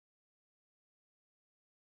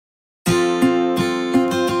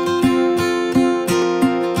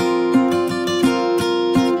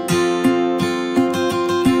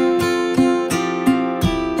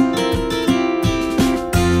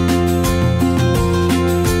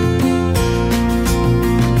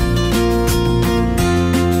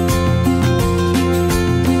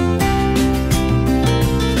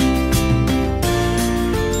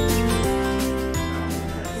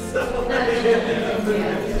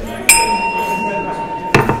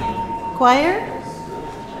choir.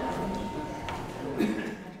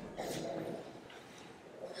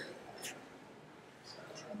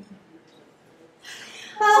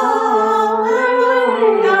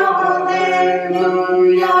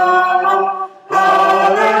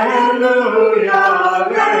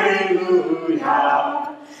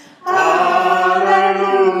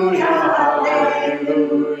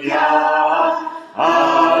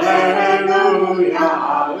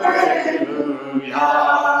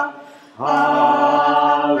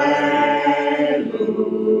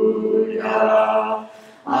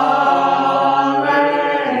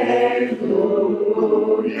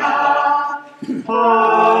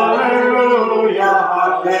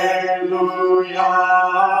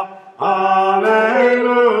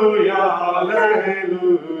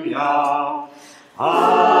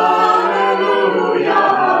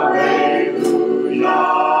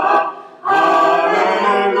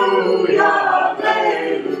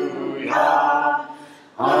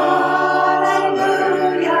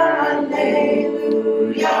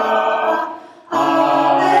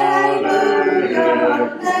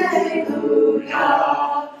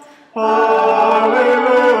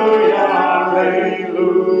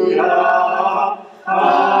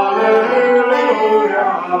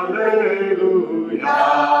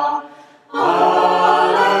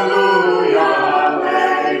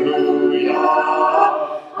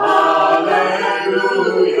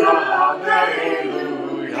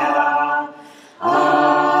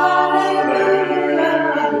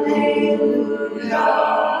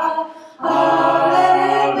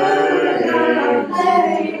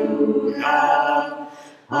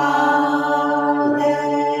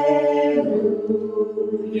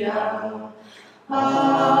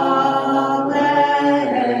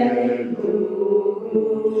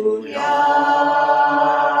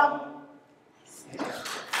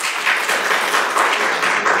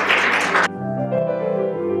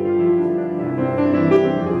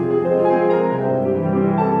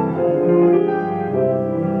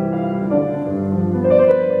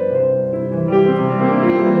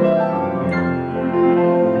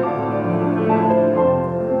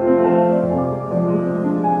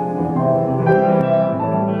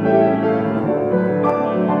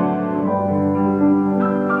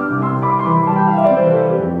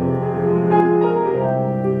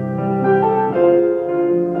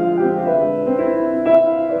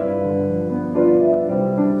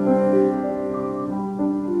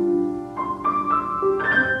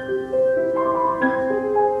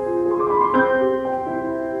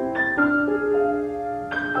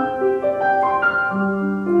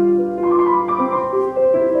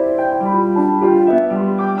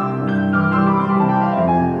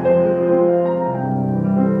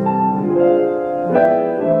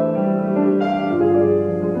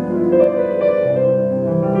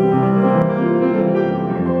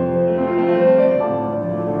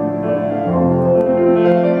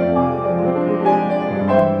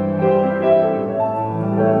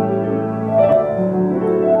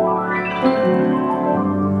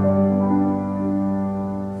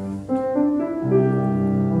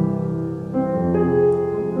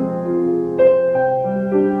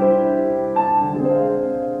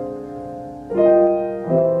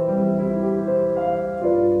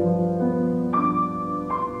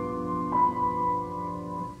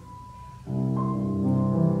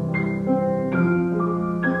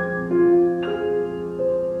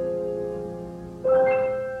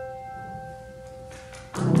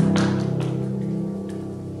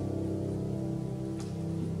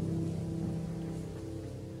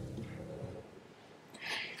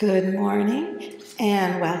 Good morning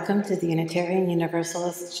and welcome to the Unitarian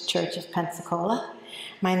Universalist Church of Pensacola.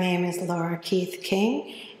 My name is Laura Keith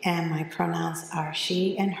King and my pronouns are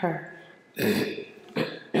she and her.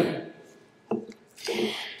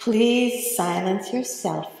 Please silence your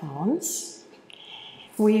cell phones.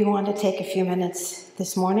 We want to take a few minutes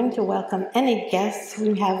this morning to welcome any guests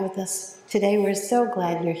we have with us today. We're so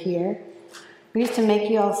glad you're here. We used to make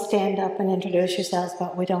you all stand up and introduce yourselves,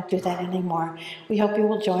 but we don't do that anymore. We hope you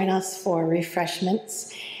will join us for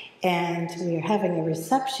refreshments. And we are having a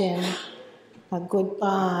reception, a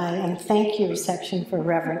goodbye and thank you reception for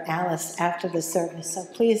Reverend Alice after the service. So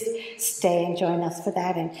please stay and join us for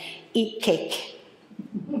that and eat cake.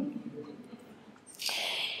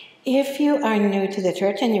 If you are new to the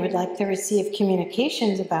church and you would like to receive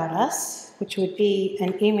communications about us, which would be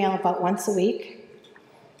an email about once a week,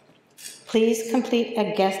 please complete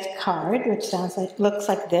a guest card, which looks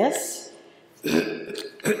like this,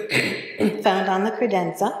 found on the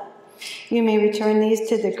credenza. You may return these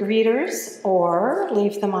to the greeters or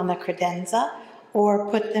leave them on the credenza, or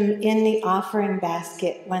put them in the offering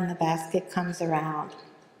basket when the basket comes around.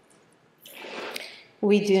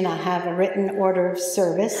 We do not have a written order of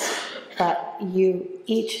service, but you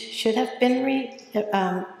each should have been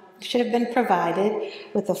provided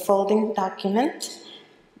with a folding document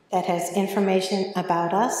that has information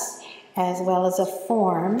about us, as well as a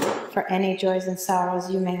form for any joys and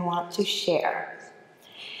sorrows you may want to share.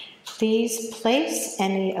 Please place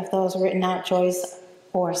any of those written out joys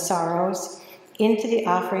or sorrows into the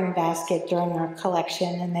offering basket during our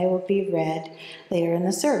collection, and they will be read later in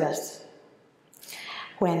the service.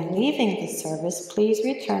 When leaving the service, please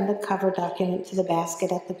return the cover document to the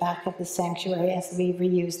basket at the back of the sanctuary as we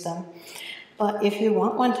reuse them. But if you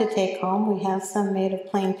want one to take home, we have some made of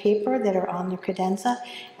plain paper that are on the credenza,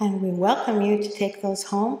 and we welcome you to take those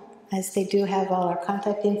home, as they do have all our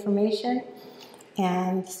contact information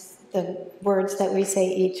and the words that we say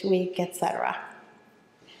each week, etc.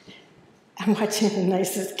 I'm watching the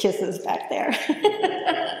nicest kisses back there.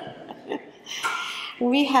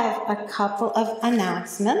 We have a couple of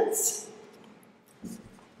announcements.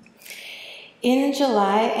 In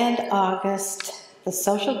July and August, the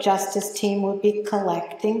social justice team will be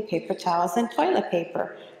collecting paper towels and toilet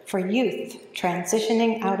paper for youth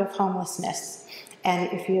transitioning out of homelessness.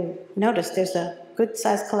 And if you notice, there's a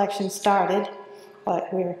good-sized collection started,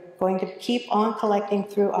 but we're going to keep on collecting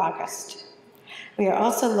through August. We are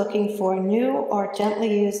also looking for new or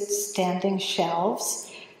gently used standing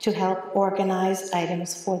shelves to help organize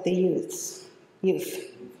items for the youth.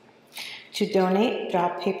 To donate,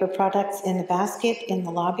 drop paper products in the basket in the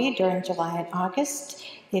lobby during July and August.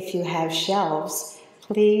 If you have shelves,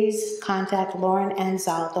 please contact Lauren and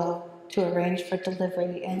Zaldo to arrange for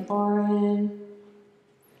delivery. And Lauren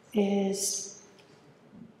is...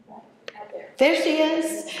 There she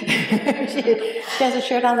is. She has a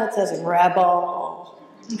shirt on that says Rebel.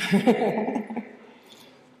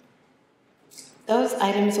 Those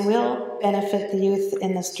items will benefit the youth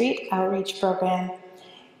in the street outreach program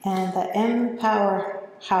and the Empower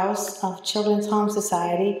House of Children's Home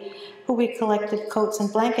Society, who we collected coats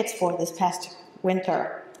and blankets for this past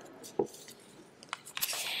winter.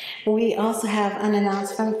 We also have an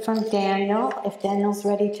announcement from Daniel, if Daniel's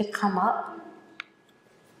ready to come up.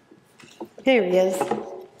 Here he is.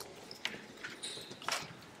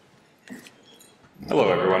 Hello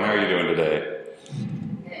everyone, how are you doing today?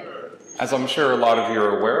 As I'm sure a lot of you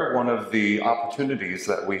are aware, one of the opportunities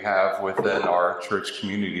that we have within our church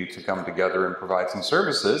community to come together and provide some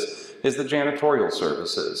services is the janitorial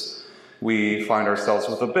services. We find ourselves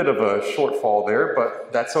with a bit of a shortfall there,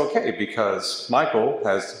 but that's okay because Michael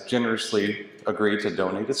has generously agreed to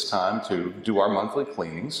donate his time to do our monthly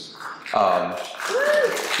cleanings.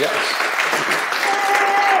 Yes.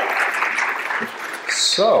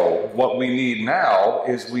 So what we need now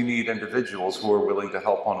is we need individuals who are willing to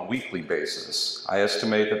help on a weekly basis. I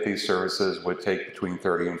estimate that these services would take between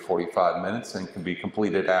 30 and 45 minutes and can be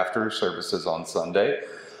completed after services on Sunday.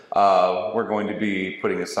 We're going to be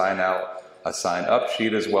putting a sign-up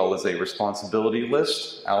sheet as well as a responsibility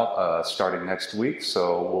list out starting next week.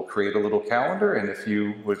 So we'll create a little calendar, and if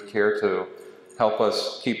you would care to help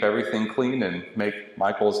us keep everything clean and make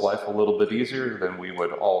Michael's life a little bit easier, then we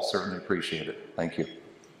would all certainly appreciate it. Thank you.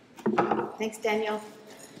 Thanks, Daniel.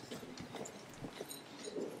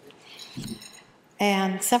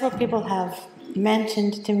 And several people have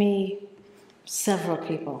mentioned to me, several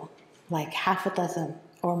people, like half a dozen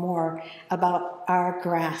or more, about our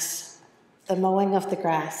grass, the mowing of the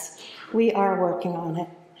grass. We are working on it.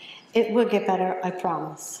 It will get better, I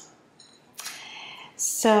promise.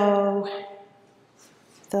 So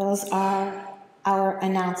those are our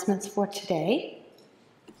announcements for today.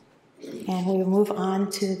 And we will move on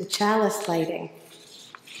to the chalice lighting.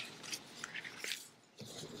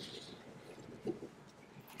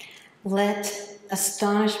 Let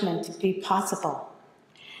Astonishment Be Possible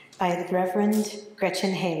by the Reverend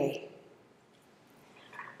Gretchen Haley.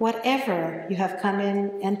 Whatever you have come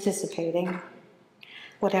in anticipating,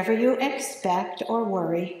 whatever you expect or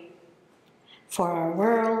worry, for our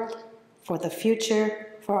world, for the future,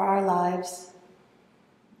 for our lives,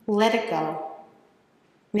 let it go.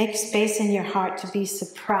 Make space in your heart to be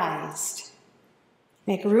surprised.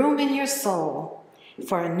 Make room in your soul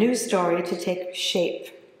for a new story to take shape.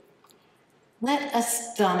 Let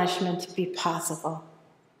astonishment be possible.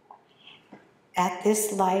 At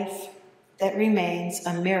this life that remains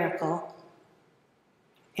a miracle,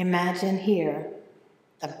 imagine here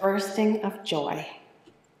the bursting of joy.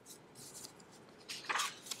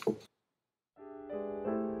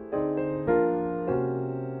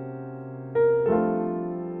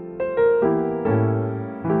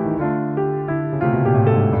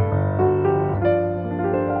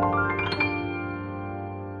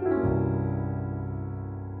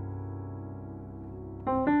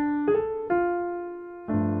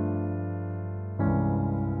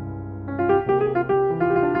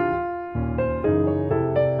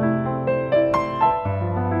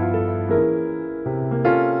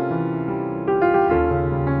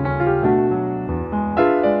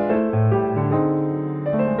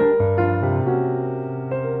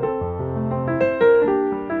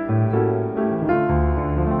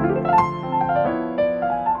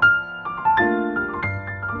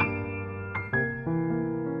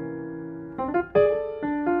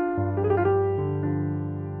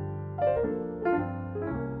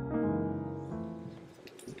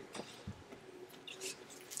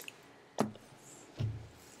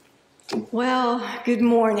 Well, good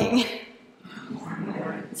morning.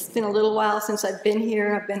 It's been a little while since I've been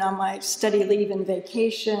here. I've been on my study leave and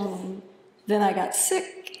vacation, and then I got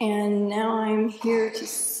sick, and now I'm here to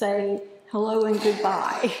say hello and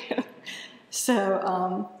goodbye.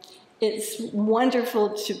 So it's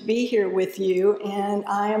wonderful to be here with you, and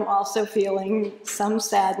I am also feeling some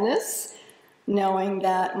sadness, knowing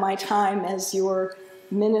that my time as your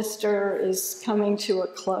minister is coming to a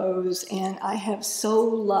close, and I have so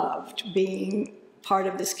loved being part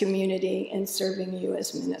of this community and serving you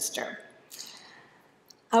as minister.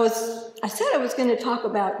 I said I was going to talk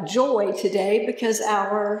about joy today because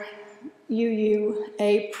our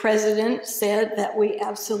UUA president said that we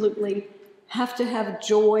absolutely have to have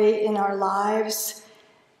joy in our lives.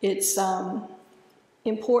 It's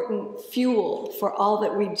important fuel for all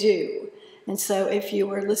that we do. And so if you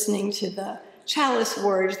were listening to the chalice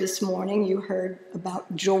words this morning, you heard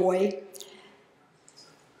about joy.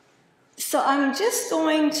 So I'm just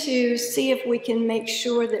going to see if we can make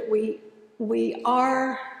sure that we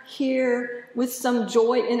are here with some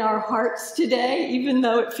joy in our hearts today, even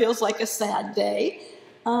though it feels like a sad day.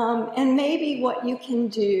 And maybe what you can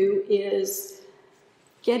do is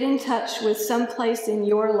get in touch with some place in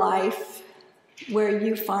your life where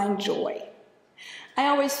you find joy. I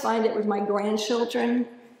always find it with my grandchildren.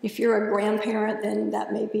 If you're a grandparent, then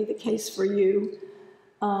that may be the case for you.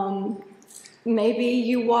 Maybe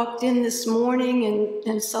you walked in this morning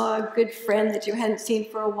and saw a good friend that you hadn't seen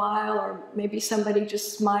for a while, or maybe somebody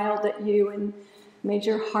just smiled at you and made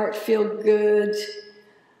your heart feel good.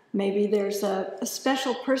 Maybe there's a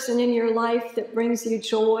special person in your life that brings you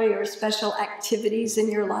joy, or special activities in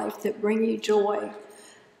your life that bring you joy.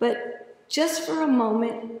 But just for a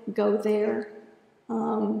moment, go there.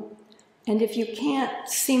 And if you can't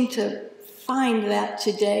seem to find that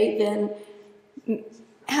today, then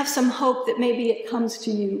have some hope that maybe it comes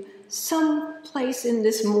to you some place in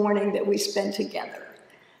this morning that we spend together,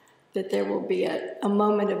 that there will be a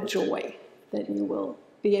moment of joy that you will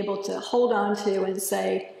be able to hold on to and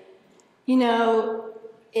say, you know,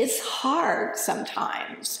 it's hard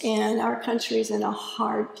sometimes, and our country's in a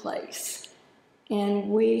hard place, and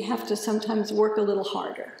we have to sometimes work a little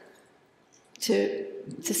harder to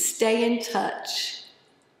stay in touch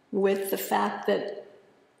with the fact that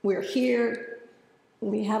we're here,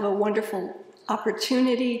 we have a wonderful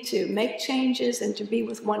opportunity to make changes and to be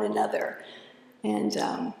with one another, and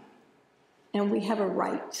we have a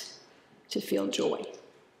right to feel joy.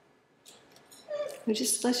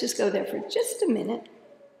 Let's just go there for just a minute.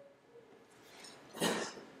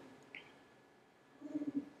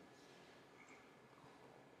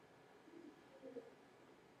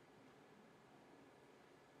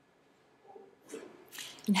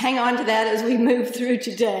 And hang on to that as we move through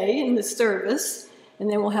today in the service, and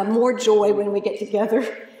then we'll have more joy when we get together.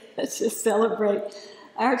 Let's just celebrate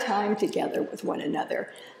our time together with one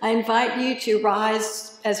another. I invite you to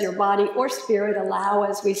rise as your body or spirit allow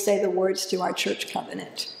as we say the words to our church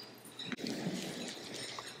covenant.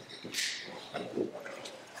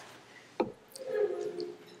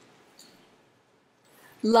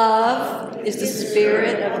 Love is the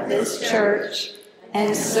spirit of this church,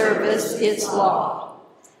 and service its law.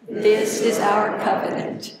 This is our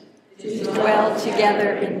covenant, to dwell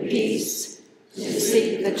together in peace, to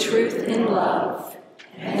seek the truth in love,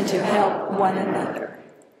 and to help one another.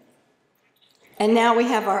 And now we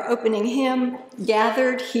have our opening hymn,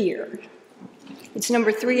 Gathered Here. It's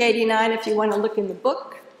number 389 if you want to look in the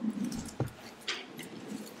book.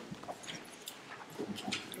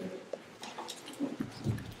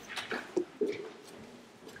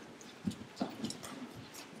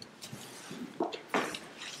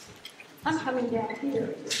 I'm coming down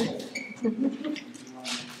here.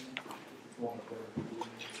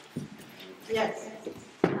 Yes.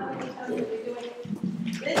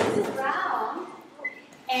 This is round,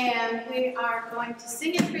 and we are going to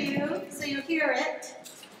sing it for you so you hear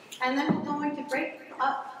it, and then we're going to break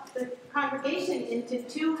up the congregation into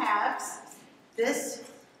two halves.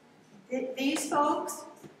 These folks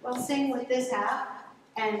will sing with this half,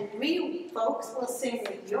 and we folks will sing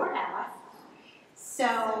with your half.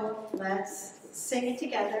 So let's sing it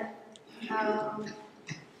together.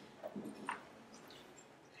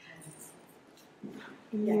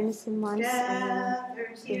 In unison once,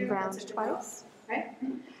 Gathered in round twice. Right?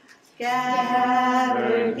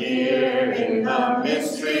 Gathered here in the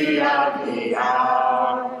mystery of the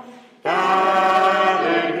hour.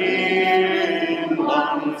 Gathered here in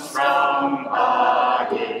one strong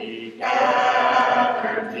body.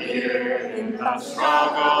 Gathered here in the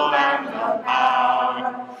struggle and the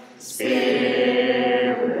power. Spirit,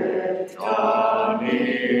 draw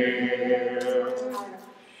near.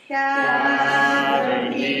 Gathered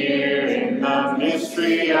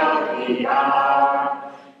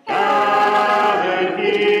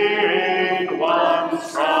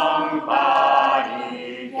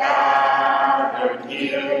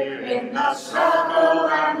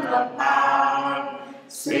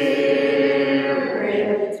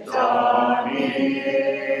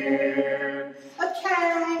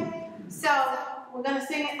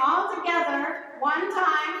together one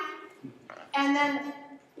time, and then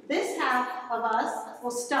this half of us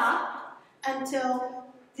will stop until,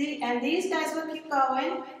 and these guys will keep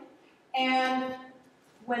going, and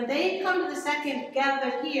when they come to the second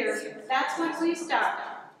gathered here, that's when we start.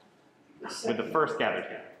 With the first gathered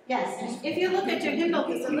here. Yes, if you look at your hymnal,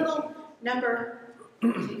 there's a little number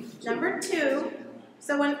 2.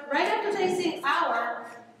 So when right after they sing our,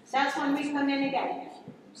 that's when we come in again.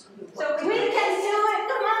 So we can do it.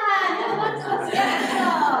 Come on, let's get it.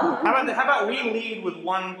 How about we lead with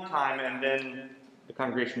one time and then the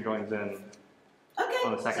congregation joins in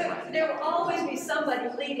on the second round? There will always be somebody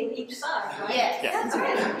leading each side, right? Yes. Yeah. That's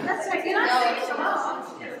right. That's right. You're not saying it alone.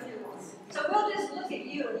 So we'll just look at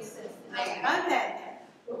you and you say, Okay.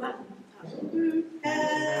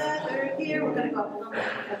 Gathered here, we're going to go.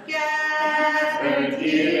 Gathered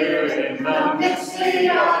here in the mystery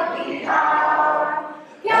of the hour.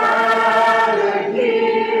 Gathered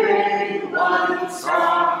here in one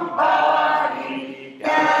strong body.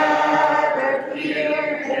 Gathered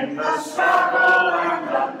here in the struggle and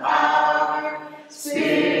the power.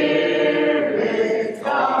 Spirit,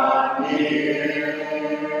 come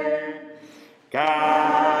here.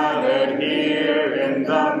 Gathered here in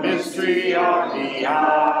the mystery of the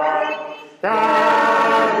hour.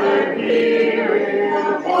 Gathered here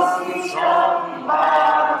in one strong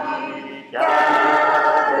body.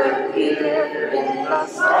 Gathered here in the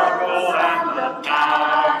struggle and the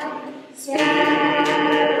power.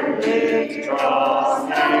 Spirit, draw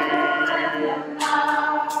near.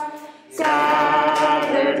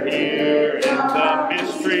 Gathered here in the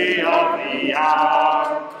mystery of the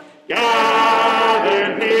hour.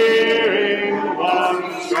 Gathered here in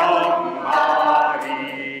one strong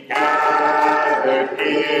body. Gathered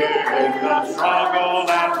here in the struggle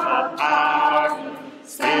and the power.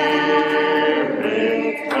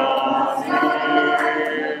 Spirit, draw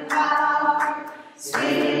near.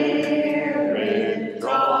 Spirit,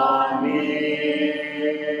 draw near.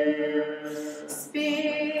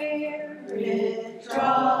 Spirit,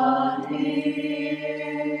 draw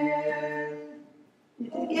near.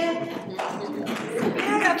 Again.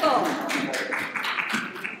 Beautiful.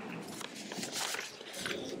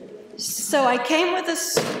 So I came with a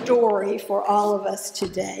story for all of us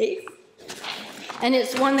today. And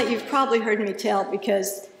it's one that you've probably heard me tell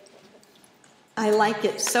because I like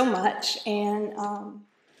it so much. And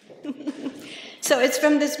so it's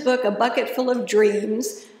from this book, A Bucket Full of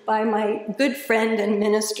Dreams, by my good friend and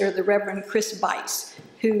minister, the Reverend Chris Bice,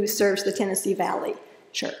 who serves the Tennessee Valley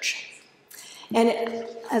Church. And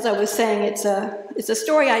as I was saying, it's a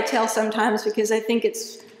story I tell sometimes because I think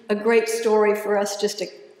it's a great story for us just to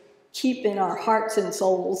keep in our hearts and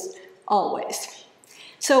souls always.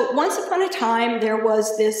 So once upon a time, there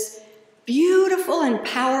was this beautiful and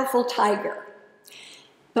powerful tiger.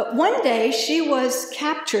 But one day, she was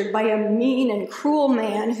captured by a mean and cruel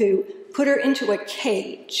man who put her into a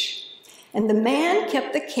cage. And the man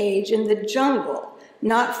kept the cage in the jungle,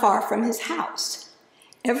 not far from his house.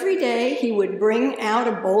 Every day, he would bring out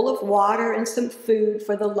a bowl of water and some food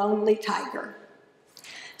for the lonely tiger.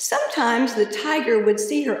 Sometimes the tiger would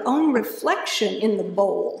see her own reflection in the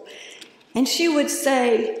bowl, and she would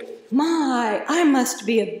say, "My, I must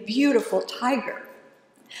be a beautiful tiger."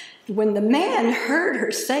 When the man heard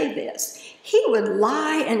her say this, he would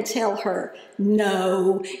lie and tell her,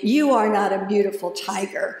 "No, you are not a beautiful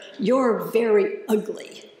tiger. You're very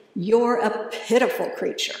ugly. You're a pitiful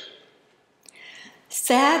creature."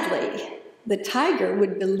 Sadly, the tiger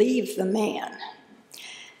would believe the man.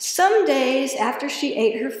 Some days after she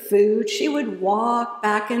ate her food, she would walk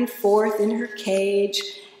back and forth in her cage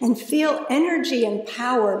and feel energy and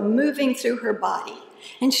power moving through her body.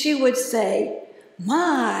 And she would say,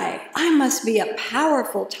 "My, I must be a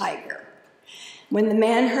powerful tiger." When the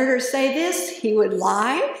man heard her say this, he would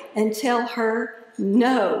lie and tell her,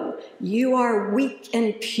 "No, you are weak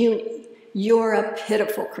and puny. You're a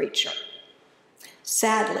pitiful creature."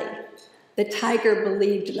 Sadly, the tiger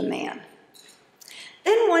believed the man.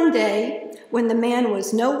 Then one day, when the man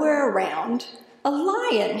was nowhere around, a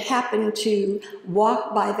lion happened to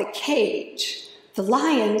walk by the cage. The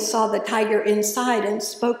lion saw the tiger inside and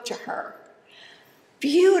spoke to her.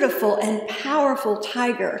 "Beautiful and powerful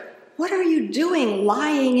tiger, what are you doing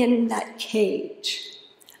lying in that cage?"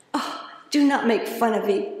 "Oh, do not make fun of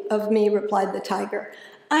me," replied the tiger.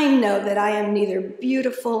 "I know that I am neither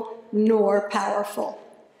beautiful nor powerful."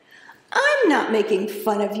 "I'm not making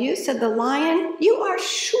fun of you," said the lion. "You are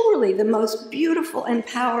surely the most beautiful and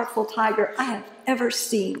powerful tiger I have ever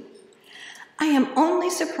seen. I am only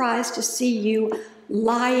surprised to see you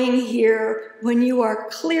lying here when you are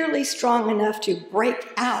clearly strong enough to break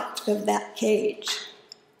out of that cage."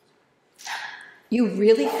 "You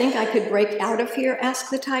really think I could break out of here?"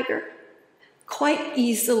 asked the tiger. "Quite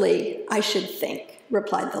easily, I should think,"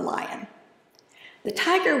 replied the lion. The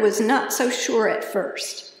tiger was not so sure at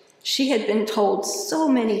first. She had been told so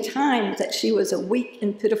many times that she was a weak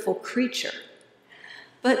and pitiful creature.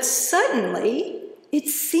 But suddenly, it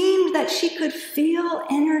seemed that she could feel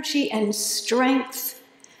energy and strength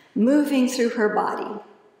moving through her body.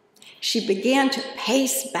 She began to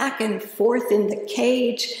pace back and forth in the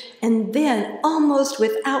cage, and then, almost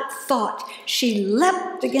without thought, she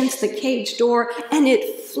leapt against the cage door, and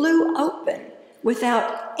it flew open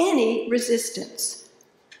without any resistance.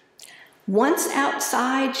 Once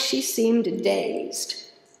outside, she seemed dazed.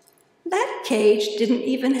 That cage didn't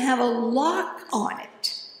even have a lock on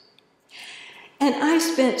it. And I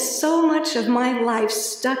spent so much of my life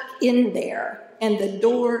stuck in there, and the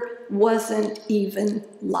door wasn't even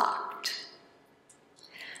locked.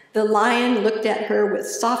 The lion looked at her with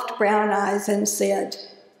soft brown eyes and said,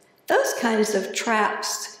 "Those kinds of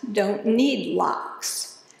traps don't need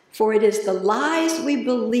locks, for it is the lies we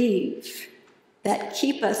believe that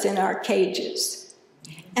keep us in our cages,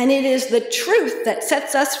 and it is the truth that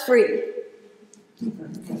sets us free."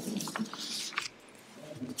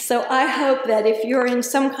 So I hope that if you're in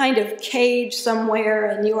some kind of cage somewhere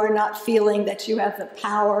and you are not feeling that you have the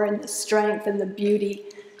power and the strength and the beauty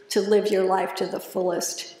to live your life to the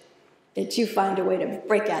fullest, that you find a way to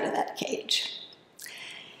break out of that cage.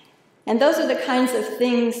 And those are the kinds of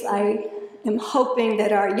things I am hoping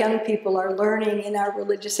that our young people are learning in our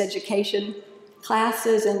religious education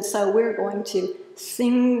classes, and so we're going to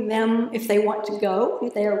sing them if they want to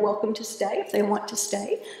go. They are welcome to stay if they want to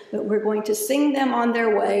stay, but we're going to sing them on their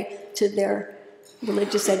way to their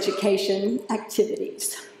religious education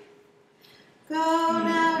activities. Go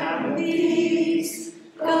now in peace,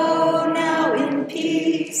 go now in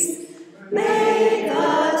peace. May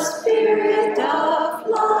the spirit of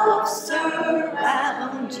love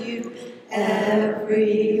surround you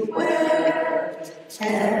everywhere,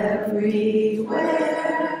 everywhere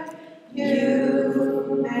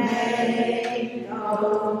you may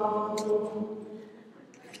go.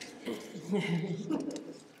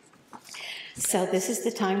 So this is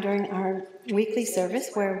the time during our weekly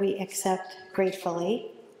service where we accept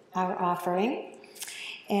gratefully our offering.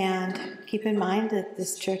 And keep in mind that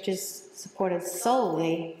this church is supported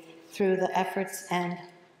solely through the efforts and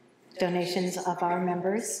donations of our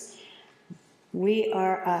members. We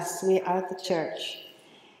are us, we are the church.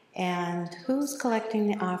 And who's collecting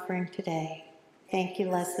the offering today? Thank you,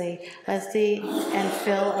 Leslie. Leslie and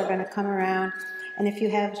Phil are going to come around. And if you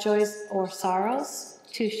have joys or sorrows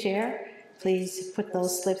to share, please put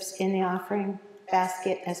those slips in the offering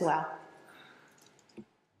basket as well.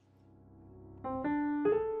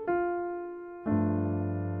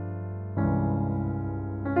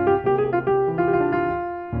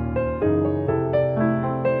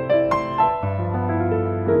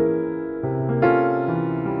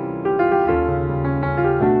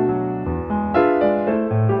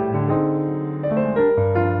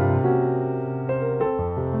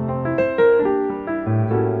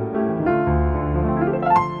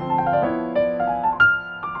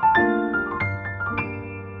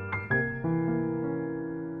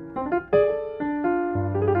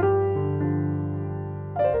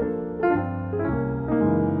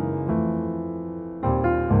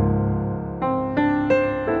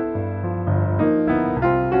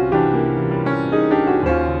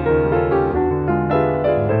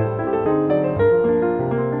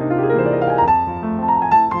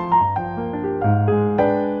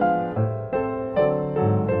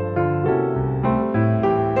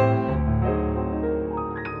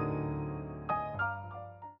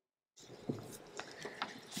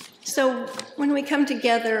 So when we come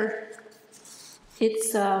together,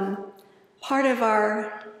 it's part of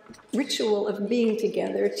our ritual of being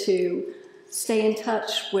together to stay in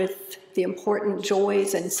touch with the important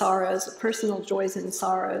joys and sorrows, the personal joys and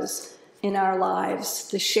sorrows in our lives,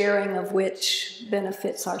 the sharing of which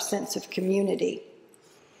benefits our sense of community.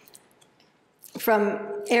 From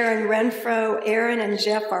Aaron Renfro, Aaron and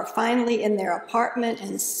Jeff are finally in their apartment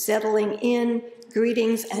and settling in.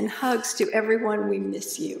 Greetings and hugs to everyone. We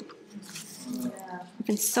miss you. There've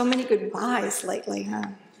been so many goodbyes lately, huh?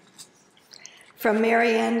 From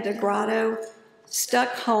Marianne DeGrotto, stuck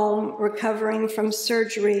home, recovering from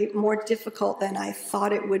surgery, more difficult than I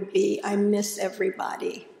thought it would be. I miss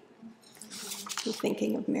everybody. I'm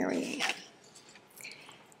thinking of Marianne.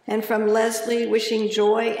 And from Leslie, wishing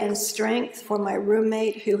joy and strength for my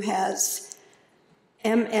roommate who has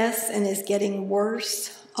MS and is getting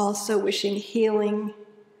worse, also wishing healing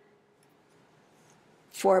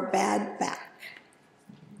for a bad back.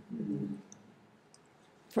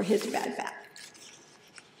 for his bad back.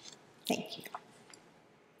 Thank you.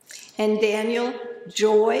 And Daniel,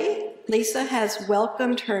 Joy, Lisa has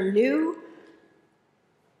welcomed her new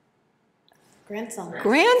Grandson.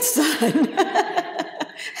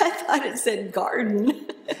 I thought it said garden.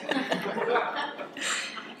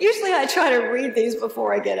 Usually I try to read these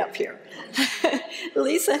before I get up here.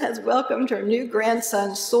 Lisa has welcomed her new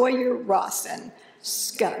grandson, Sawyer Rawson,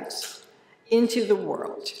 Scuggs, into the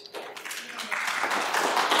world. Is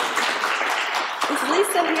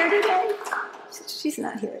Lisa here today? She's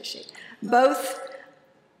not here, is she? Both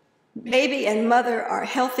baby and mother are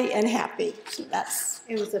healthy and happy. So that's.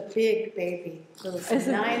 It was a big baby. It was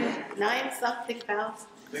nine something pounds.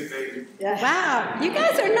 Big baby. Yeah. Wow, you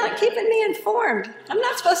guys are not keeping me informed. I'm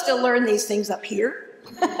not supposed to learn these things up here.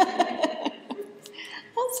 I'm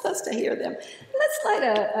supposed to hear them. Let's light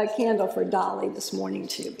a candle for Dolly this morning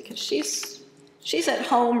too, because she's at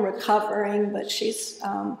home recovering, but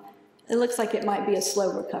it looks like it might be a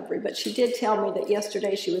slow recovery, but she did tell me that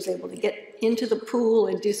yesterday she was able to get into the pool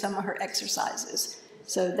and do some of her exercises.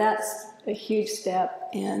 So that's a huge step,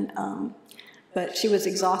 and but she was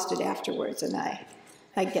exhausted afterwards, and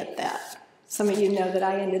I get that. Some of you know that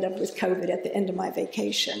I ended up with COVID at the end of my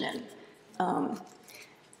vacation, and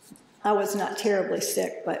I was not terribly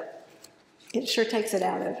sick, but it sure takes it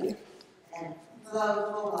out of you. And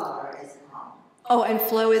Flo is at home. Oh, and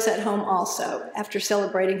Flo is at home also after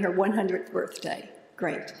celebrating her 100th birthday.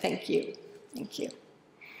 Great, thank you, thank you.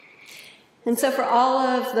 And so for all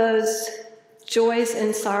of those joys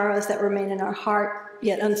and sorrows that remain in our heart,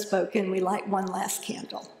 yet unspoken, we light one last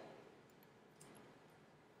candle.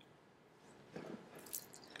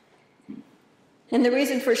 And the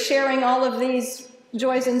reason for sharing all of these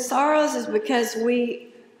joys and sorrows is because we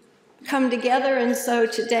come together, and so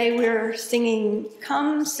today we're singing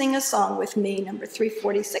Come Sing a Song With Me, number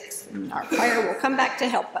 346, and our choir will come back to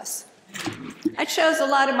help us. I chose a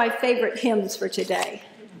lot of my favorite hymns for today,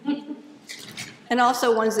 and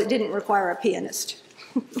also ones that didn't require a pianist.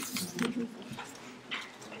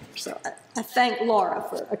 So I thank Laura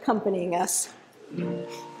for accompanying us.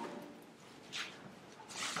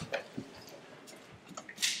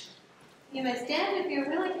 You may stand if you're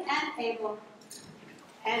willing and able.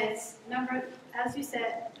 And it's number, as you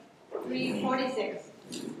said, 346.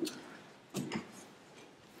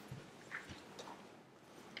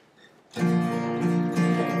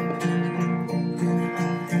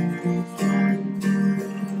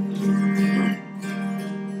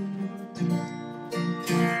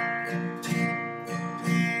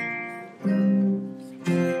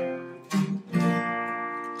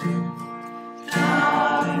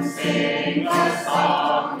 Come sing a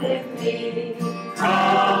song with me.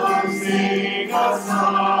 Come sing a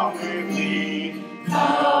song with me.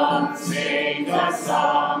 Come sing a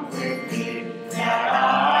song with me, that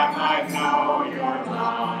I might know your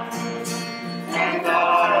mind. And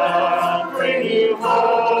I'll bring you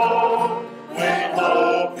home when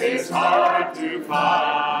hope is hard to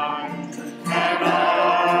find. And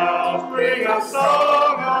I'll bring a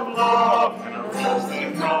song of love and a rose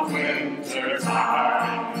in the winter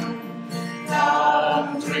time.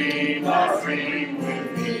 Come dream a dream with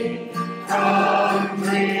me. Come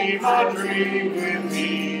dream a dream with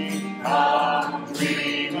me. Come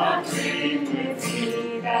dream a dream with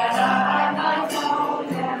me, that I might know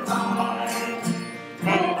your mind.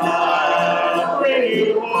 And I'll bring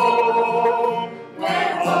you home when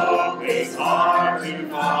hope is hard to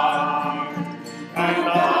find. And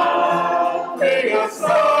I'll bring a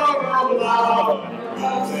song of love and a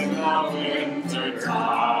rose in the winter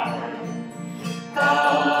time.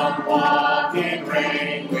 Come walk in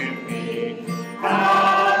rain with me.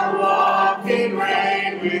 Come walk in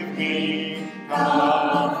rain with me.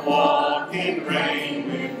 Come walk in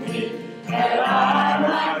rain with me, that I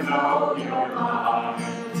might know your mind.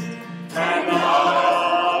 And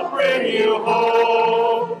I'll bring you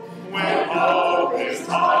home when hope is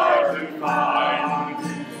hard to find.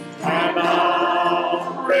 And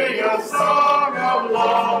I'll bring a song of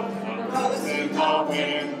love and a rose in the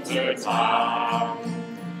winter time.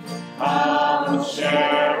 Come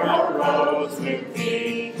share a rose with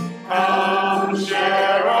me. Come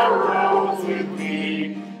share a rose with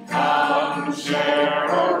me. Come share a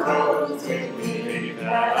rose with me,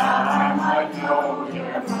 that I might know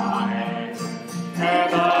your mind.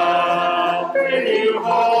 And I'll bring you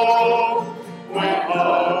home when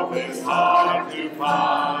hope is hard to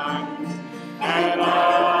find. And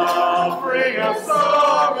I'll bring a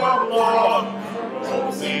song of love and a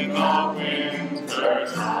rose in the winter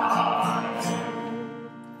time.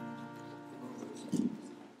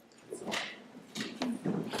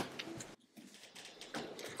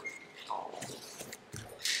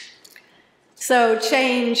 So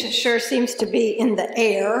change sure seems to be in the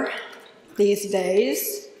air these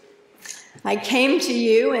days. I came to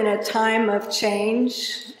you in a time of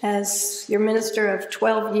change as your minister of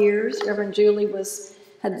 12 years. Reverend Julie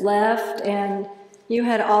had left, and you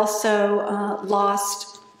had also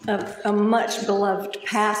lost a much beloved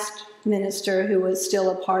past minister who was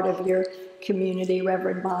still a part of your community,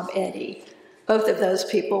 Reverend Bob Eddy. Both of those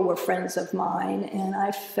people were friends of mine, and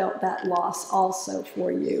I felt that loss also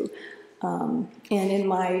for you. And in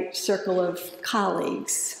my circle of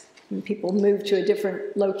colleagues, when people move to a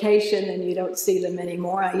different location and you don't see them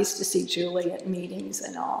anymore. I used to see Julie at meetings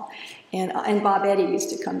and all. And Bob Eddy used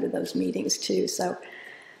to come to those meetings too. So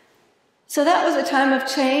that was a time of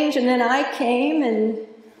change, and then I came, and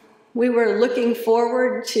we were looking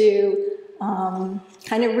forward to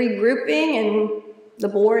kind of regrouping, and the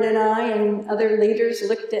board and I and other leaders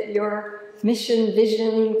looked at your mission,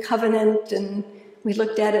 vision, covenant, and we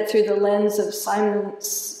looked at it through the lens of Simon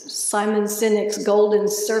Sinek's Golden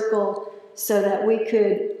Circle, so that we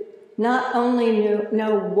could not only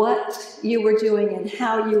know what you were doing and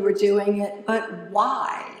how you were doing it, but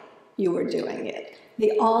why you were doing it.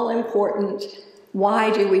 The all-important,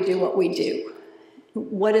 why do we do what we do?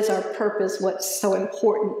 What is our purpose? What's so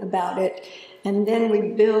important about it? And then we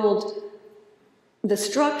build the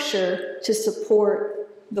structure to support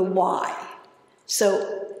the why.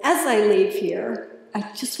 So as I leave here, I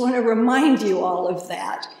just want to remind you all of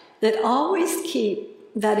that always keep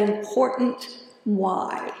that important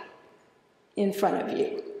why in front of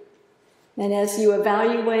you. And as you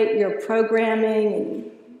evaluate your programming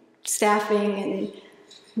and staffing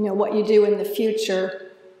and what you do in the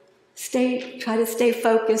future, try to stay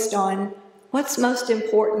focused on what's most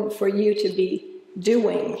important for you to be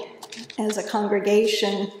doing as a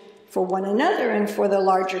congregation for one another and for the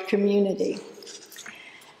larger community.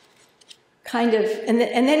 And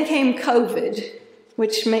then came COVID,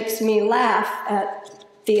 which makes me laugh at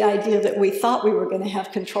the idea that we thought we were going to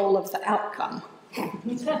have control of the outcome.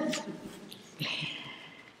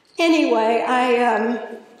 Anyway,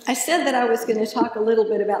 I said that I was going to talk a little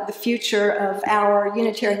bit about the future of our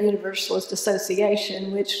Unitarian Universalist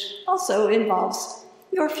Association, which also involves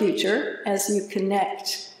your future as you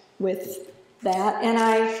connect with that. And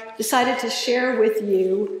I decided to share with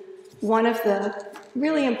you one of the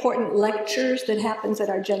really important lectures that happens at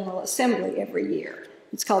our General Assembly every year.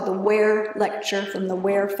 It's called the Ware Lecture from the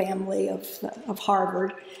Ware family of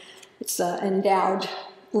Harvard. It's an endowed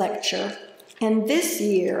lecture. And this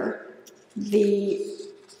year, the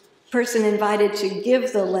person invited to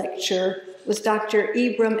give the lecture was Dr.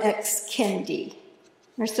 Ibram X. Kendi.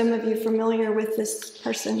 Are some of you familiar with this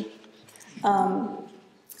person?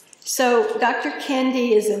 So Dr.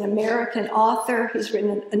 Kendi is an American author. He's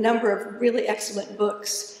written a number of really excellent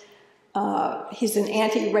books. He's an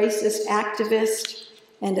anti-racist activist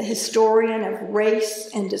and a historian of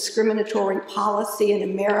race and discriminatory policy in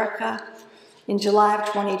America. In July of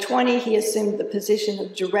 2020, he assumed the position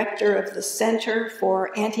of director of the Center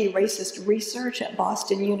for Anti-Racist Research at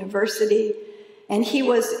Boston University, and he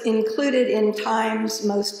was included in Time's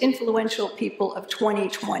Most Influential People of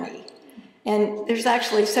 2020. And there's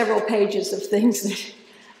actually several pages of things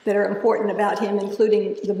that are important about him,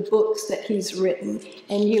 including the books that he's written.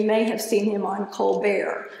 And you may have seen him on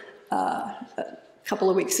Colbert a couple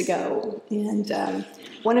of weeks ago. And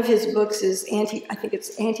one of his books is I think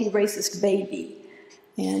it's Anti-Racist Baby.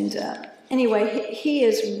 And anyway, he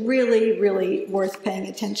is really, really worth paying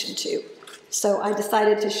attention to. So I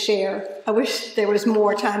decided to share. I wish there was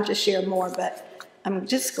more time to share more, but I'm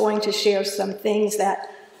just going to share some things that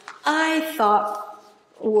I thought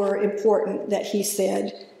were important that he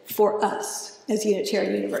said for us as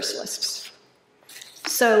Unitarian Universalists.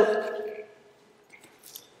 So,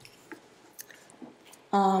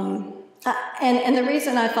 and the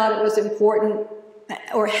reason I thought it was important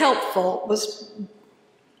or helpful was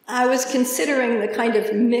I was considering the kind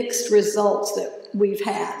of mixed results that we've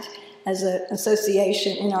had as an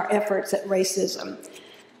association in our efforts at racism.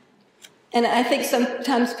 And I think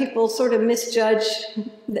sometimes people sort of misjudge,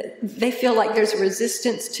 they feel like there's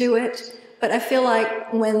resistance to it, but I feel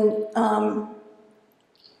like when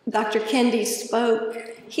Dr. Kendi spoke,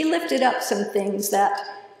 he lifted up some things that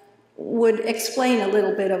would explain a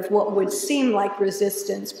little bit of what would seem like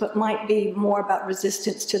resistance, but might be more about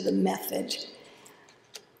resistance to the method.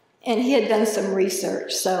 And he had done some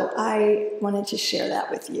research, so I wanted to share that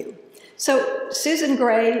with you. So Susan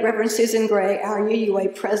Gray, Reverend Susan Gray, our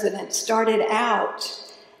UUA president, started out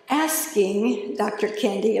asking Dr.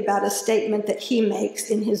 Kendi about a statement that he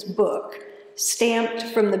makes in his book, Stamped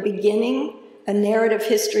from the Beginning, A Narrative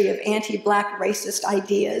History of Anti-Black Racist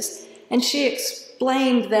Ideas. And she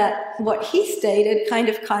explained that what he stated kind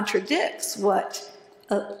of contradicts what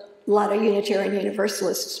a lot of Unitarian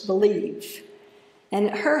Universalists believe.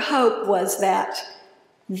 And her hope was that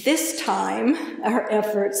this time, in our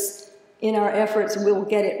efforts, we'll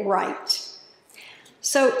get it right.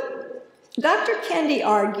 So Dr. Kendi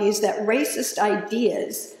argues that racist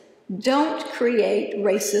ideas don't create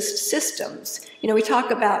racist systems. You know, we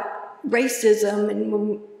talk about racism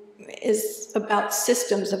and is about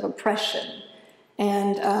systems of oppression.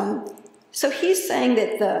 And so he's saying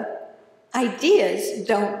that the ideas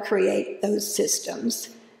don't create those systems,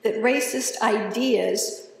 that racist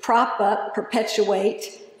ideas prop up,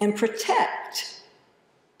 perpetuate, and protect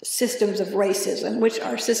systems of racism, which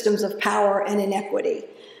are systems of power and inequity,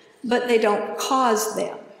 but they don't cause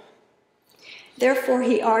them. Therefore,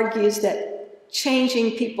 he argues that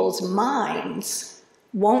changing people's minds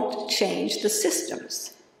won't change the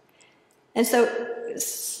systems. And so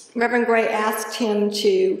Reverend Gray asked him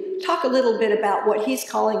to talk a little bit about what he's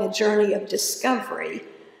calling a journey of discovery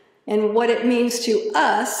and what it means to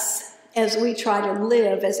us as we try to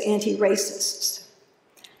live as anti-racists.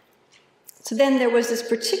 So then there was this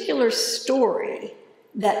particular story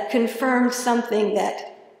that confirmed something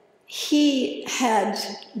that he had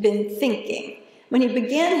been thinking. When he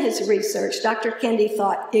began his research, Dr. Kendi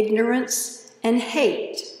thought ignorance and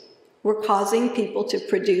hate were causing people to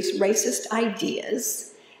produce racist ideas,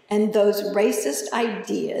 and those racist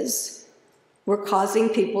ideas were causing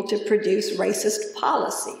people to produce racist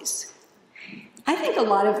policies. I think a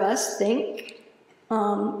lot of us think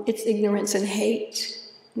it's ignorance and hate.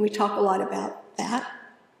 We talk a lot about that.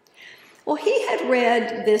 Well, he had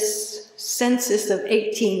read this census of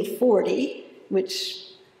 1840, which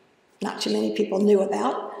not too many people knew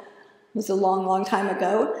about. It was a long, long time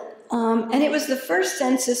ago. And it was the first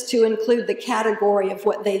census to include the category of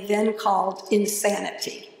what they then called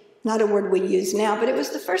insanity. Not a word we use now, but it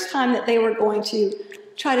was the first time that they were going to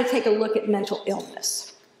try to take a look at mental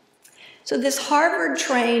illness. So this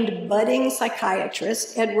Harvard-trained budding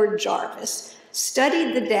psychiatrist, Edward Jarvis,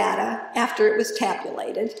 studied the data after it was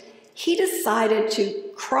tabulated. He decided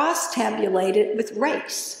to cross-tabulate it with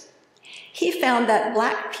race. He found that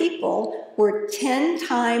Black people were 10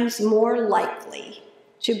 times more likely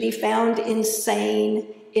to be found insane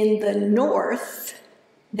in the North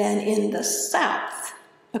than in the South,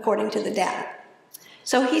 according to the data.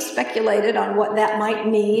 So he speculated on what that might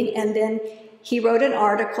mean, and then he wrote an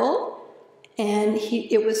article, and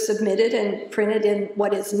it was submitted and printed in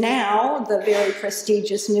what is now the very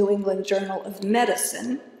prestigious New England Journal of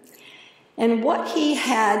Medicine. And what he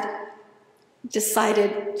had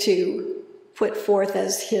decided to put forth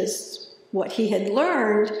as what he had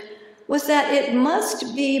learned was that it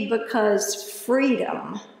must be because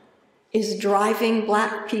freedom is driving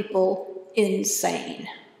Black people insane.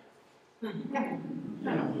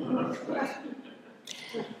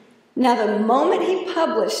 Now, the moment he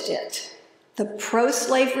published it, the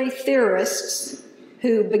pro-slavery theorists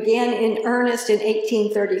who began in earnest in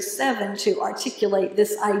 1837 to articulate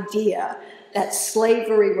this idea that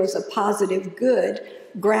slavery was a positive good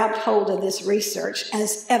grabbed hold of this research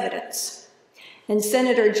as evidence. And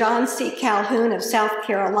Senator John C. Calhoun of South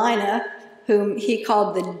Carolina, whom he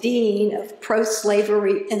called the dean of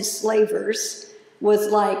pro-slavery enslavers, was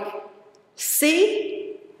like,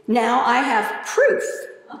 see, now I have proof.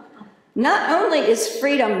 Not only is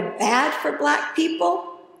freedom bad for Black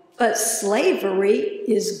people, but slavery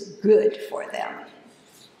is good for them.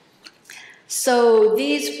 So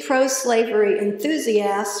these pro-slavery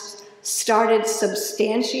enthusiasts started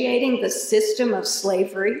substantiating the system of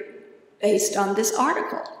slavery based on this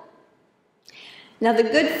article. Now, the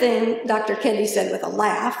good thing, Dr. Kendi said with a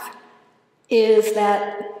laugh, is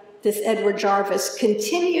that this Edward Jarvis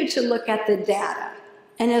continued to look at the data,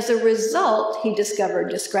 and as a result, he discovered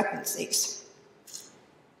discrepancies.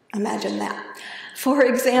 Imagine that. For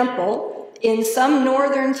example, in some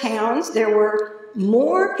northern towns, there were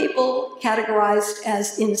more people categorized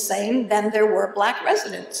as insane than there were Black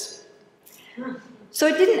residents. So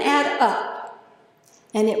it didn't add up.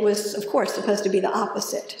 And it was, of course, supposed to be the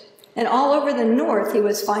opposite. And all over the North, he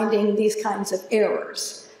was finding these kinds of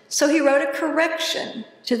errors. So he wrote a correction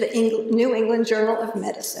to the New England Journal of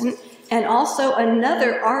Medicine, and also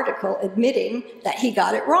another article admitting that he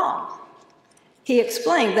got it wrong. He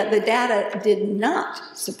explained that the data did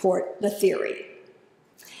not support the theory.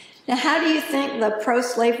 Now, how do you think the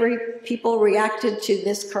pro-slavery people reacted to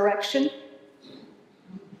this correction?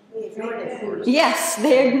 Yes,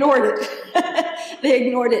 they ignored it. They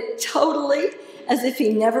ignored it totally, as if he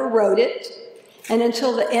never wrote it. And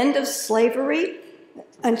until the end of slavery,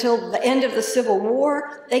 until the end of the Civil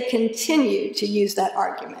War, they continued to use that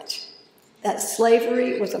argument. that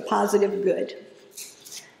slavery was a positive good.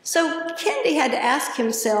 So Kennedy had to ask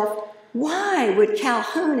himself, why would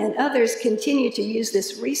Calhoun and others continue to use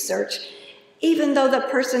this research even though the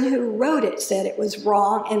person who wrote it said it was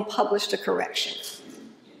wrong and published a correction?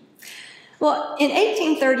 Well, in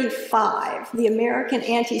 1835, the American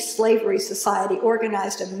Anti-Slavery Society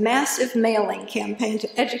organized a massive mailing campaign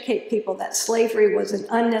to educate people that slavery was an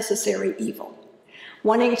unnecessary evil.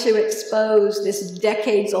 Wanting to expose this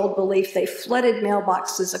decades-old belief, they flooded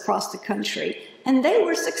mailboxes across the country, and they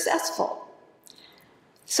were successful.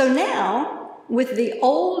 So now, with the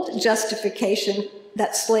old justification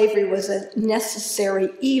that slavery was a necessary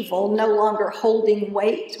evil no longer holding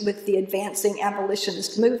weight with the advancing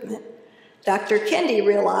abolitionist movement, Dr. Kennedy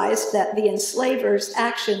realized that the enslavers'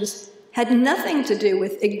 actions had nothing to do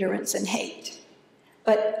with ignorance and hate,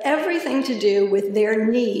 but everything to do with their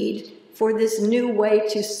need for this new way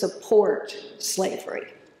to support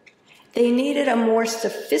slavery. They needed a more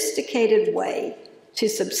sophisticated way to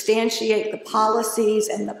substantiate the policies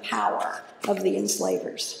and the power of the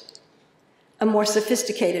enslavers. A more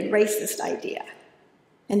sophisticated racist idea.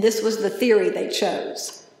 And this was the theory they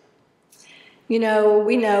chose. You know,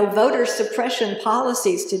 we know voter suppression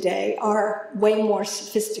policies today are way more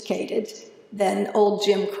sophisticated than old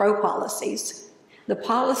Jim Crow policies. The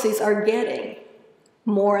policies are getting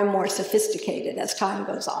more and more sophisticated as time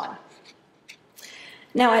goes on.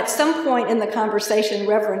 Now, at some point in the conversation,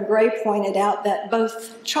 Reverend Gray pointed out that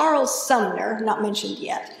both Charles Sumner, not mentioned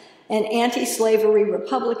yet, an anti-slavery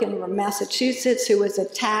Republican from Massachusetts who was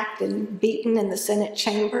attacked and beaten in the Senate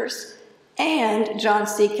chambers, and John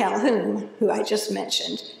C. Calhoun, who I just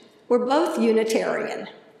mentioned, were both Unitarian.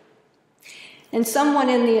 And someone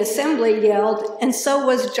in the assembly yelled, "And so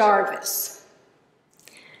was Jarvis."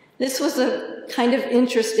 This was a kind of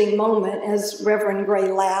interesting moment as Reverend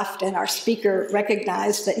Gray laughed and our speaker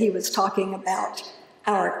recognized that he was talking about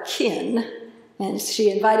our kin. And she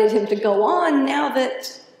invited him to go on now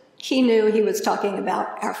that he knew he was talking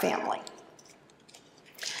about our family.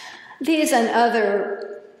 These and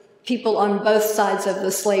other people on both sides of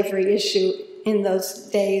the slavery issue in those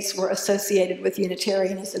days were associated with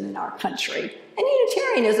Unitarianism in our country. And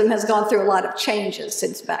Unitarianism has gone through a lot of changes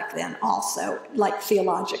since back then also, like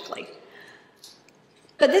theologically.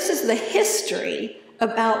 But this is the history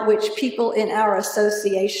about which people in our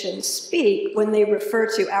association speak when they refer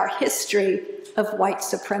to our history of white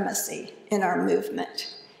supremacy in our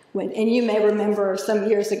movement. And you may remember some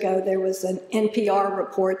years ago there was an NPR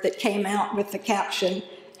report that came out with the caption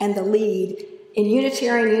and the lead, in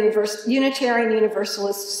Unitarian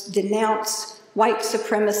Universalists denounce white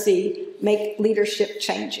supremacy, make leadership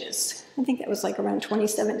changes. I think that was like around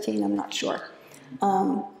 2017, I'm not sure.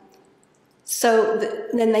 Then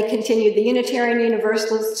they continued, the Unitarian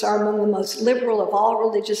Universalists are among the most liberal of all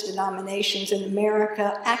religious denominations in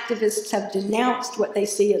America. Activists have denounced what they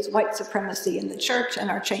see as white supremacy in the church and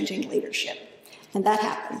are changing leadership. And that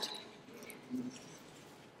happened.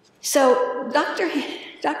 So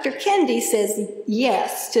Dr. Kennedy says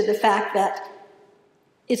yes to the fact that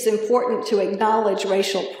it's important to acknowledge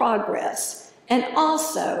racial progress, and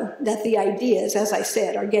also that the ideas, as I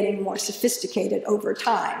said, are getting more sophisticated over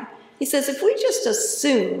time. He says if we just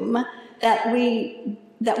assume that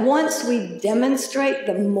once we demonstrate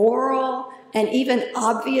the moral and even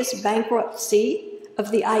obvious bankruptcy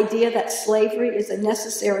of the idea that slavery is a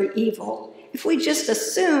necessary evil, if we just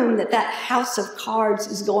assume that that house of cards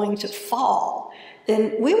is going to fall,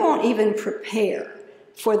 then we won't even prepare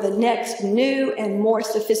for the next new and more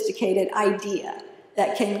sophisticated idea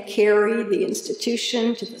that can carry the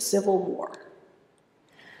institution to the Civil War.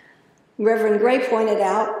 Reverend Gray pointed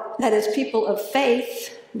out that as people of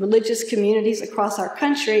faith, religious communities across our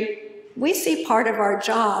country, we see part of our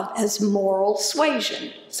job as moral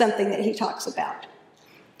suasion, something that he talks about.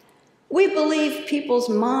 We believe people's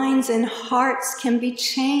minds and hearts can be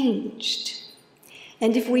changed.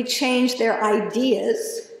 And if we change their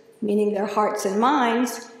ideas, meaning their hearts and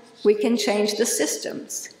minds, we can change the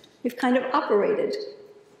systems. We've kind of operated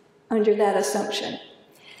under that assumption.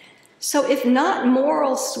 So if not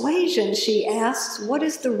moral suasion, she asks, what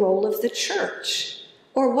is the role of the church?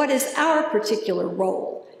 Or what is our particular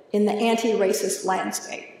role in the anti-racist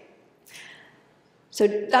landscape? So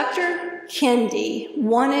Dr. Kennedy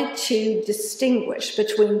wanted to distinguish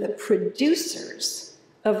between the producers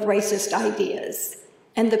of racist ideas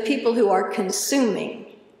and the people who are consuming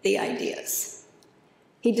the ideas.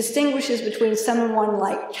 He distinguishes between someone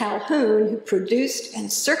like Calhoun, who produced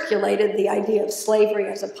and circulated the idea of slavery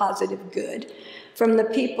as a positive good, from the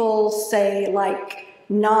people, say, like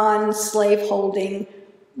non-slaveholding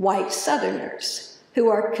white Southerners, who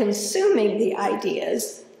are consuming the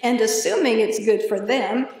ideas and assuming it's good for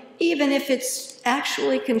them, even if it's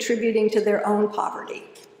actually contributing to their own poverty.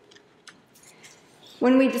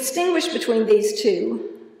 When we distinguish between these two,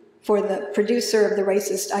 for the producer of the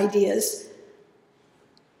racist ideas,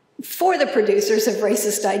 for the producers of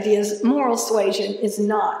racist ideas, moral suasion is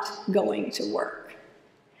not going to work.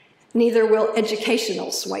 Neither will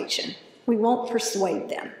educational suasion. We won't persuade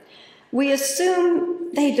them. We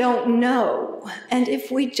assume they don't know, and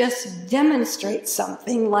if we just demonstrate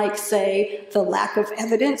something like, say, the lack of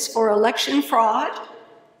evidence for election fraud,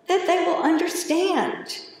 that they will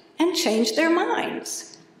understand and change their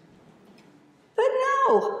minds. But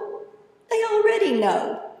no, they already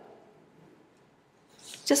know.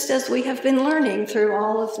 Just as we have been learning through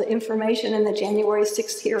all of the information in the January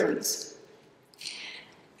 6th hearings.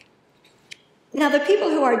 Now, the people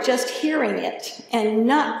who are just hearing it and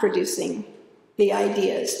not producing the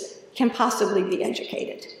ideas can possibly be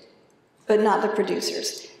educated, but not the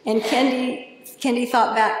producers. And Kendi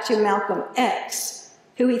thought back to Malcolm X,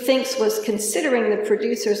 who he thinks was considering the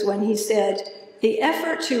producers when he said, "The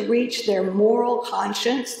effort to reach their moral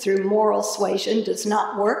conscience through moral suasion does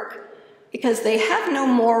not work because they have no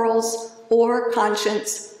morals or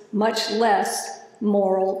conscience, much less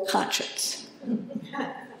moral conscience."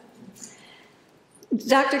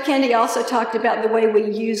 Dr. Kendi also talked about the way we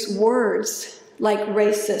use words like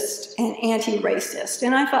racist and anti-racist,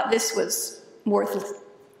 and I thought this was worth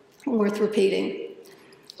repeating.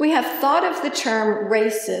 We have thought of the term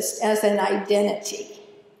racist as an identity,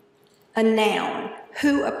 a noun,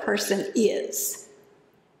 who a person is,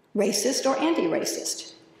 racist or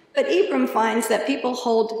anti-racist. But Ibram finds that people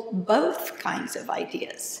hold both kinds of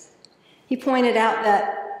ideas. He pointed out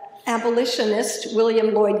that abolitionist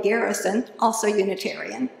William Lloyd Garrison, also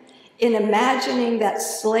Unitarian, in imagining that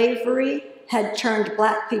slavery had turned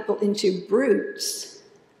black people into brutes,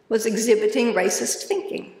 was exhibiting racist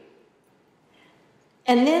thinking.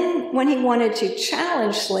 And then when he wanted to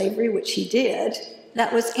challenge slavery, which he did,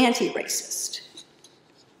 that was anti-racist.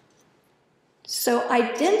 So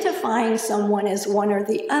identifying someone as one or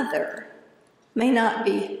the other may not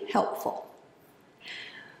be helpful.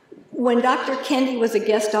 When Dr. Kendi was a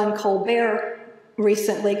guest on Colbert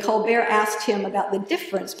recently, Colbert asked him about the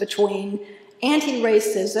difference between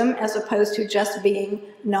anti-racism as opposed to just being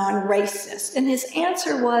non-racist. And his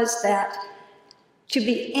answer was that to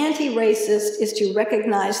be anti-racist is to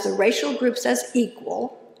recognize the racial groups as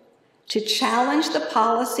equal, to challenge the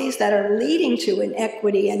policies that are leading to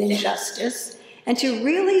inequity and injustice, and to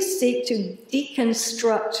really seek to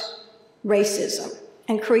deconstruct racism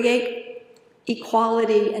and create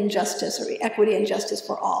equality and justice, or equity and justice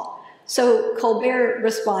for all. So Colbert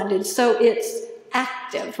responded, so it's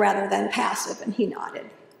active rather than passive, and he nodded.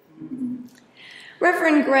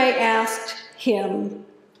 Reverend Gray asked him,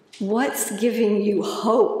 what's giving you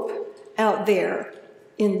hope out there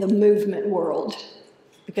in the movement world?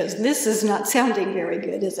 Because this is not sounding very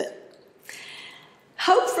good, is it?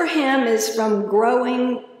 Hope for him is from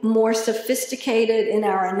growing more sophisticated in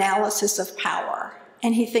our analysis of power,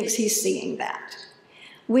 and he thinks he's seeing that.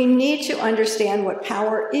 We need to understand what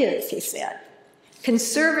power is, he said.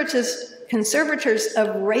 Conservators of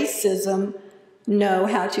racism know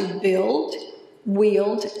how to build,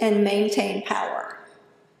 wield, and maintain power.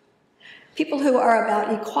 People who are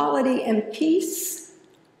about equality and peace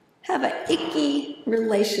have an icky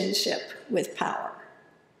relationship with power.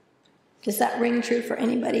 Does that ring true for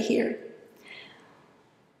anybody here?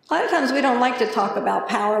 A lot of times we don't like to talk about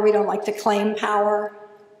power. We don't like to claim power.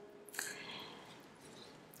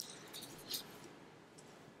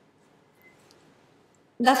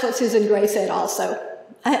 That's what Susan Gray said also.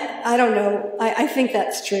 I don't know. I think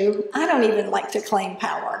that's true. I don't even like to claim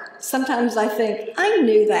power. Sometimes I think, I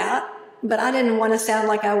knew that, but I didn't want to sound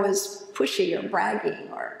like I was pushy or bragging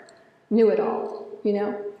or knew it all, you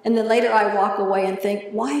know? And then later I walk away and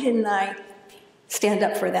think, why didn't I stand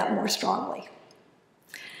up for that more strongly?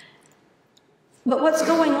 But what's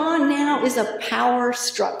going on now is a power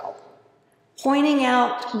struggle, pointing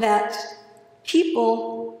out that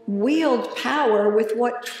people wield power with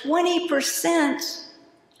what 20%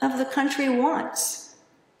 of the country wants.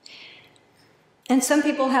 And some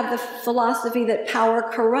people have the philosophy that power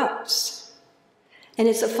corrupts. And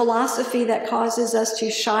it's a philosophy that causes us to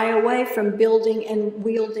shy away from building and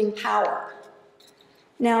wielding power.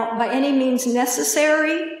 Now, by any means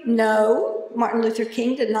necessary, no. Martin Luther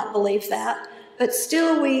King did not believe that. But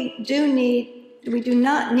still, we do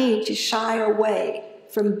not need to shy away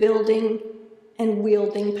from building and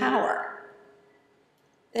wielding power.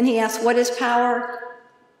 Then he asked, what is power?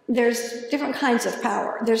 There's different kinds of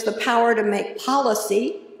power. There's the power to make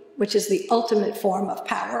policy, which is the ultimate form of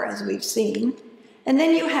power, as we've seen. And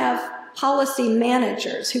then you have policy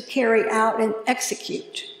managers who carry out and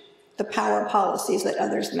execute the power policies that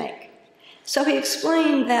others make. So he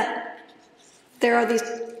explained that there are these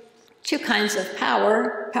two kinds of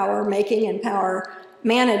power, power making and power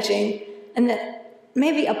managing, and that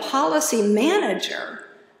maybe a policy manager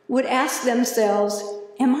would ask themselves,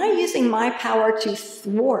 am I using my power to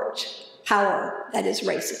thwart power that is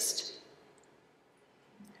racist?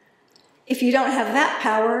 If you don't have that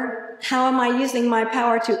power, how am I using my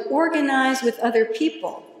power to organize with other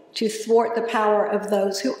people to thwart the power of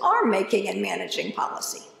those who are making and managing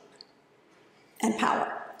policy and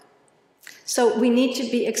power? So we need to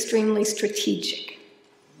be extremely strategic.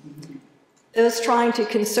 Those trying to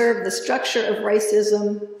conserve the structure of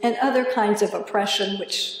racism and other kinds of oppression,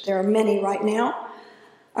 which there are many right now,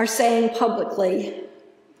 are saying publicly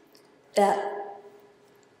that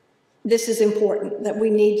this is important, that we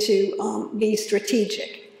need to be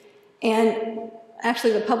strategic. And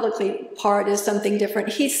actually the publicly part is something different.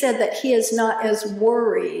 He said that he is not as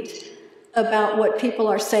worried about what people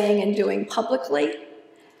are saying and doing publicly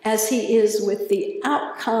as he is with the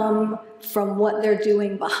outcome from what they're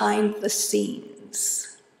doing behind the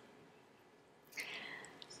scenes.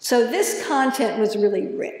 So this content was really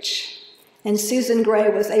rich, and Susan Gray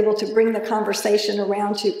was able to bring the conversation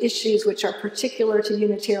around to issues which are particular to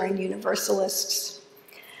Unitarian Universalists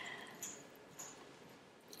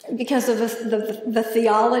because of the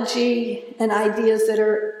theology and ideas that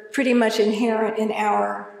are pretty much inherent in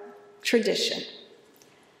our tradition.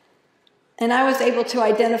 And I was able to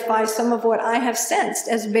identify some of what I have sensed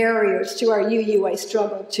as barriers to our UUA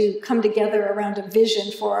struggle to come together around a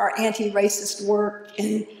vision for our anti-racist work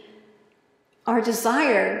and our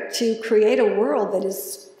desire to create a world that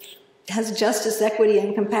has justice, equity,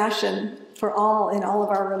 and compassion for all in all of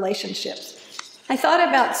our relationships. I thought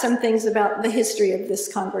about some things about the history of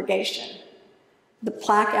this congregation. The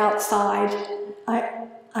plaque outside,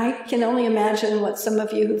 I can only imagine what some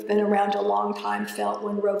of you who've been around a long time felt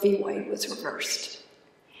when Roe v. Wade was reversed.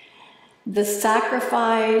 The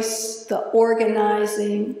sacrifice, the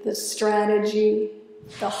organizing, the strategy,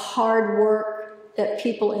 the hard work that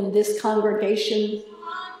people in this congregation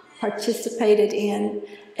participated in,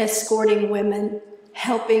 escorting women,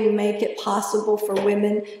 helping make it possible for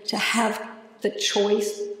women to have the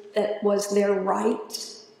choice that was their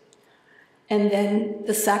right. And then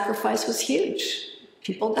the sacrifice was huge.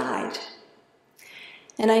 People died.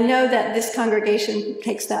 And I know that this congregation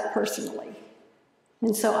takes that personally.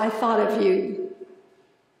 And so I thought of you.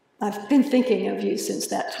 I've been thinking of you since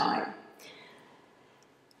that time.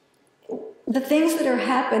 The things that are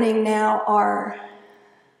happening now are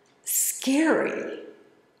scary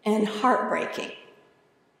and heartbreaking.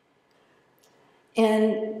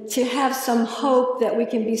 And to have some hope that we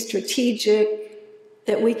can be strategic,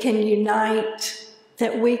 that we can unite,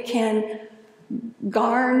 that we can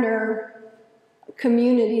garner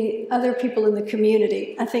community, other people in the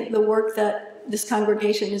community. I think the work that this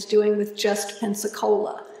congregation is doing with Just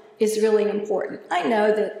Pensacola is really important. I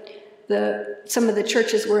know that some of the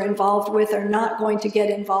churches we're involved with are not going to get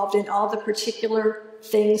involved in all the particular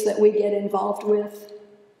things that we get involved with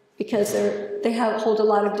because they hold a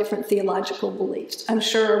lot of different theological beliefs. I'm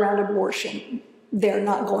sure around abortion, they're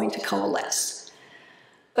not going to coalesce.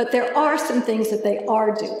 But there are some things that they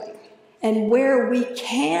are doing. And where we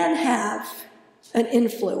can have an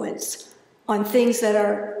influence on things that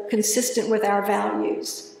are consistent with our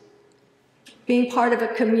values, being part of a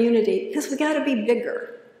community, because we got to be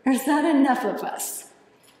bigger. There's not enough of us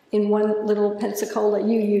in one little Pensacola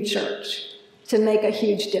UU church to make a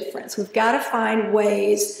huge difference. We've got to find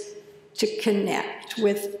ways to connect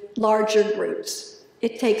with larger groups.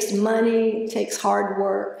 It takes money, it takes hard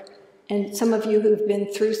work, and some of you who've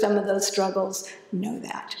been through some of those struggles know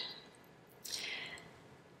that.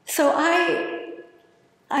 So I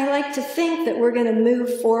like to think that we're going to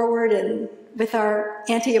move forward and with our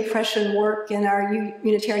anti-oppression work and our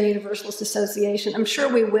Unitarian Universalist Association. I'm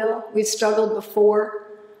sure we will. We've struggled before.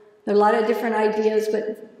 There are a lot of different ideas,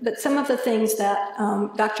 but some of the things that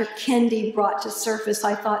Dr. Kendi brought to surface,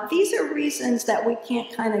 I thought, these are reasons that we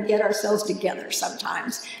can't kind of get ourselves together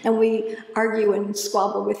sometimes, and we argue and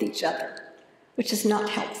squabble with each other, which is not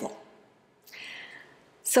helpful.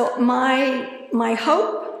 So my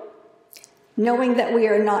hope, knowing that we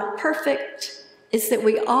are not perfect, is that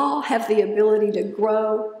we all have the ability to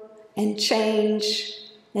grow and change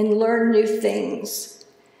and learn new things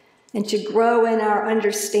and to grow in our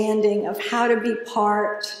understanding of how to be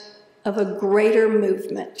part of a greater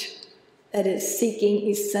movement that is seeking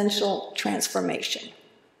essential transformation.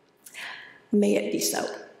 May it be so.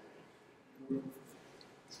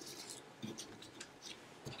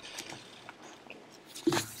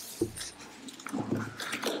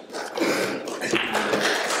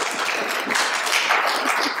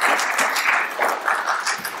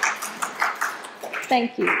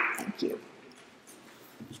 Thank you. Thank you.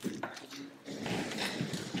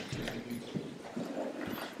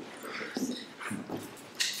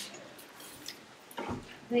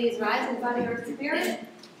 Please rise in body or spirit.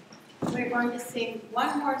 We're going to sing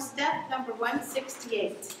one more step, number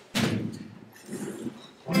 168.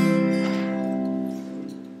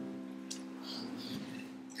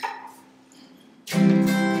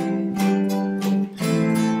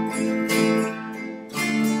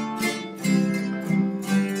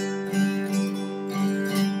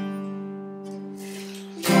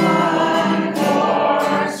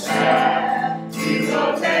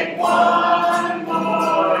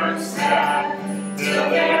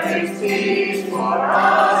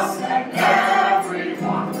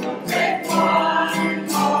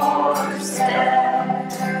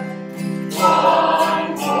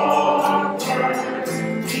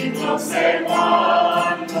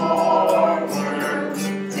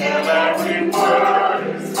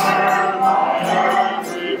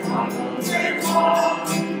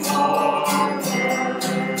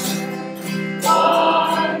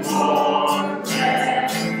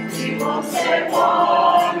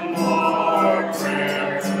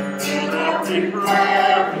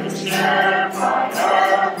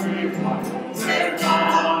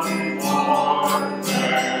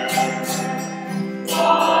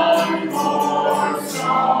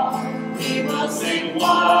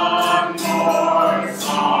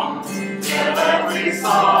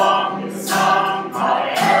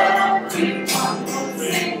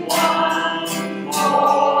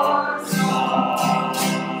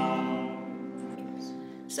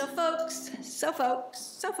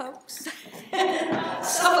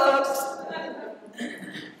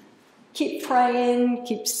 Keep praying,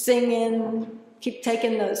 keep singing, keep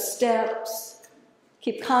taking those steps,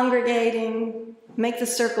 keep congregating, make the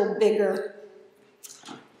circle bigger.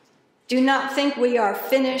 Do not think we are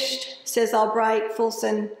finished, says Albright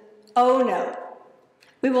Fulson. Oh no,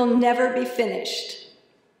 we will never be finished,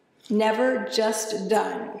 never just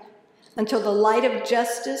done, until the light of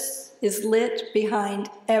justice is lit behind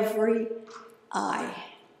every eye.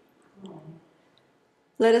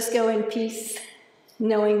 Let us go in peace,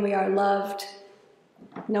 knowing we are loved,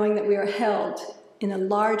 knowing that we are held in a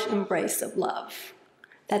large embrace of love.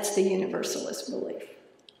 That's the Universalist belief.